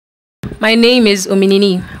My name is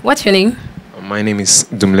Ominini. What's your name? My name is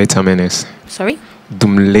Dumletam Ernest. Sorry?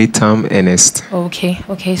 Dumletam Ernest.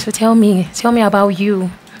 Okay. So tell me about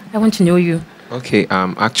you. I want to know you. Okay,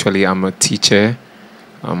 actually, I'm a teacher.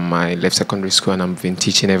 I left secondary school and I've been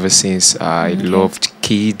teaching ever since. I loved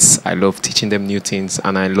kids. I love teaching them new things,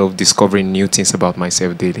 and I love discovering new things about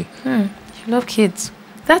myself daily. You love kids.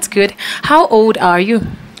 That's good. How old are you?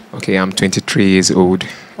 Okay, I'm 23 years old.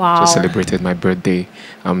 Wow. Just celebrated my birthday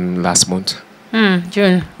last month.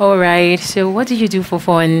 June. All right. So what do you do for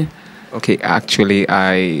fun? Okay, actually,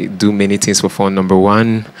 I do many things for fun. Number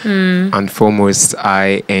one and foremost,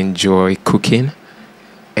 I enjoy cooking,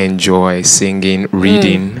 enjoy singing,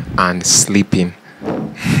 reading, and sleeping.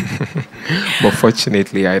 But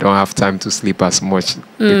fortunately, I don't have time to sleep as much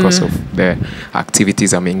because of the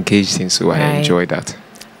activities I'm engaged in, so I enjoy that.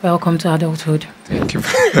 Welcome to adulthood. Thank you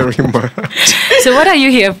very much. So what are you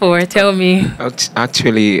here for? Tell me.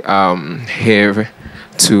 Actually, I'm here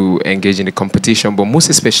to engage in the competition, but most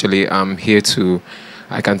especially, I'm here to,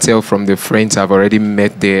 I can tell from the friends I've already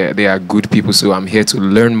met, they are good people, so I'm here to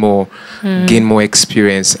learn more, gain more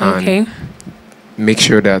experience, and make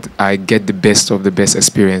sure that I get the best of the best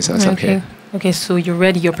experience as I'm here. Okay, so you're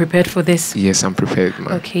ready, you're prepared for this? Yes, I'm prepared,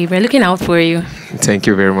 man. Okay, we're looking out for you. Thank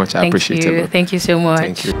you very much. I appreciate it. Thank you so much.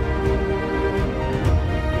 Thank you.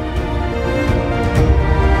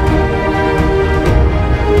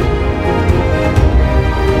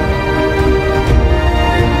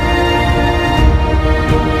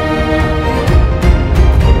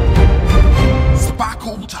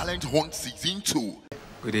 Talent Hunt Season 2.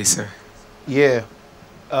 Good day, sir. Yeah.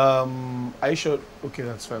 Are you sure? Okay,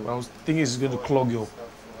 that's fine. I was thinking it's going to clog your.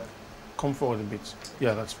 Come forward a bit.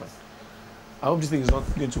 Yeah, that's fine. I hope this thing is not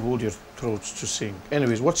going to hold your throat to sing.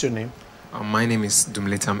 Anyways, what's your name? My name is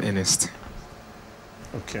Dumletam Ernest.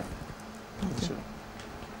 Okay.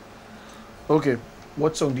 Okay.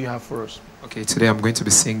 What song do you have for us? Okay, today I'm going to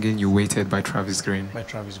be singing "You Waited" by Travis Green. By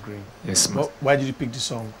Travis Green. Yes, ma'am. Why did you pick the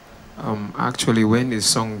song? Actually, when the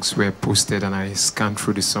songs were posted and I scanned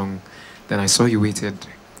through the song, then I saw "You Waited."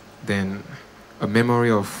 Then a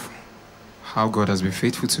memory of how God has been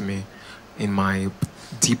faithful to me in my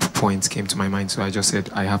deep points came to my mind. So I just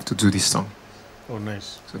said, I have to do this song. Oh,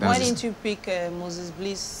 nice. So why didn't you pick Moses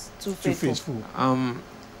Bliss, Too Faithful?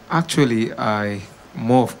 Actually, I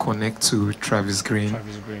more of connect to Travis Green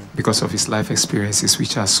because of his life experiences,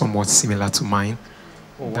 which are somewhat similar to mine,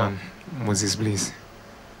 than Moses Bliss.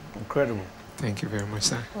 Incredible. Thank you very much,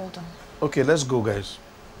 sir. Well done. Okay, let's go, guys.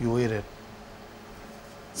 You waited.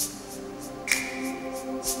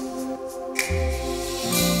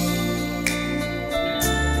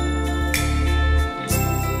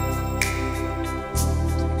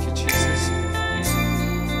 Thank you, Jesus.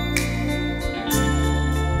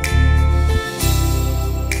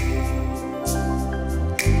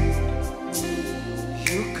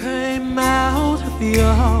 You came out of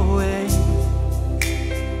your way.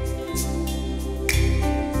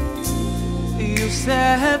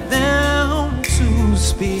 Sat down to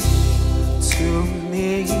speak to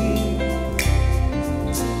me.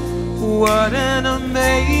 What an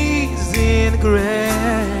amazing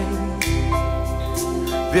grace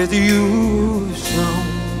that you've shown,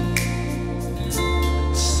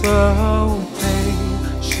 so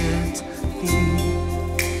patiently,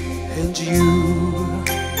 and you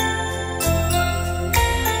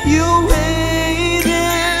waited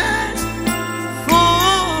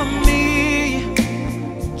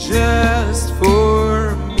just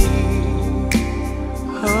for me.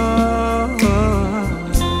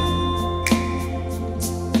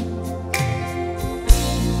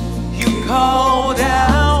 You called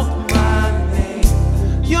out my name.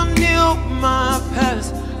 You knew my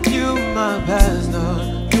past. Knew my past. No,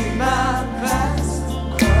 knew my past.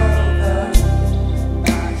 Covered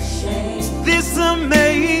by shame. This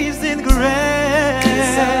amazing grace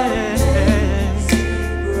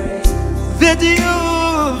that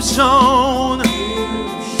you've shown,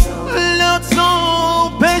 Lord, so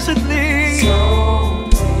patiently,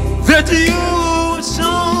 that you've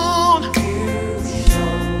shown,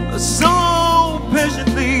 so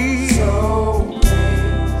patiently,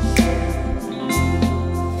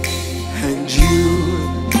 and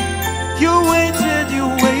you waited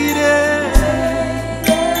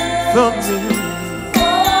for me,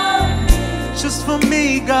 just for me,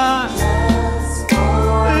 God.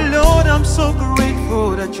 Lord, I'm so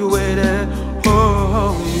grateful that you waited.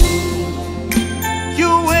 Oh, you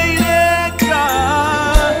waited,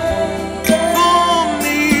 God, for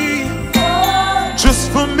me,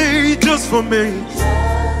 just for me, just for me.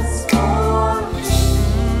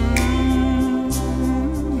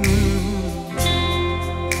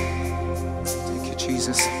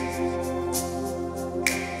 Jesus.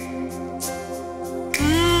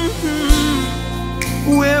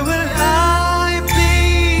 Where will I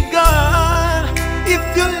be, God, if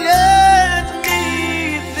you let me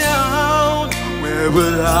down? Where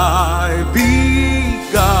will I be,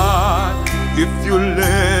 God, if you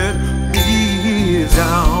let me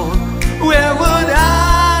down? Where would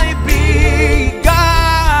I be,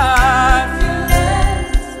 God?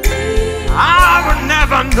 I would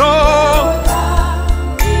never know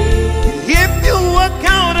if you would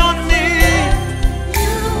count on me.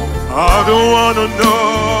 I don't wanna know.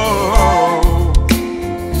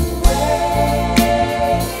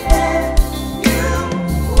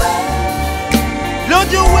 Lord,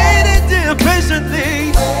 you waited there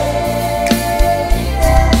patiently.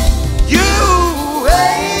 You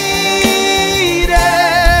waited.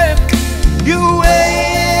 You waited.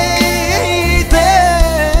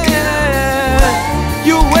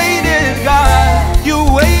 You waited, God. You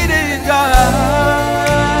waited, God.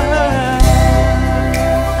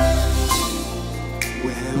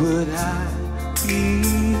 Where would I be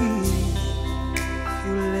if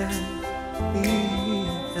you let me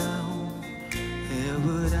down? Where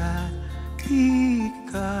would I be,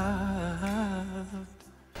 God?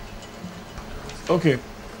 Okay.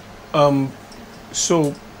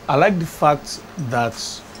 So I like the fact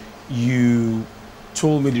that you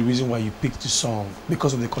told me the reason why you picked the song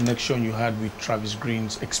because of the connection you had with Travis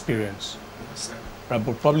Green's experience. Right,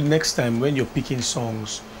 but probably next time when you're picking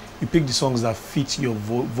songs, you pick the songs that fit your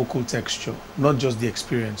vocal texture, not just the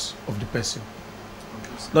experience of the person,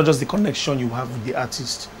 not just the connection you have with the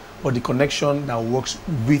artist, but the connection that works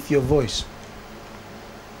with your voice.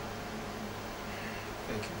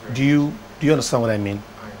 Thank you. Do you understand what I mean?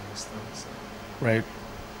 I understand, sir. Right?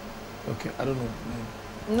 Okay, I don't know.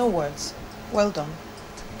 No words. Well done.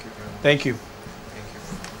 Thank you very much. Thank you. Thank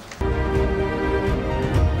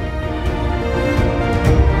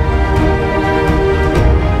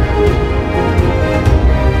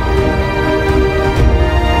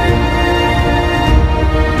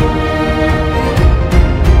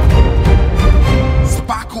you.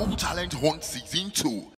 Sparkle Talent Hunt Season 2.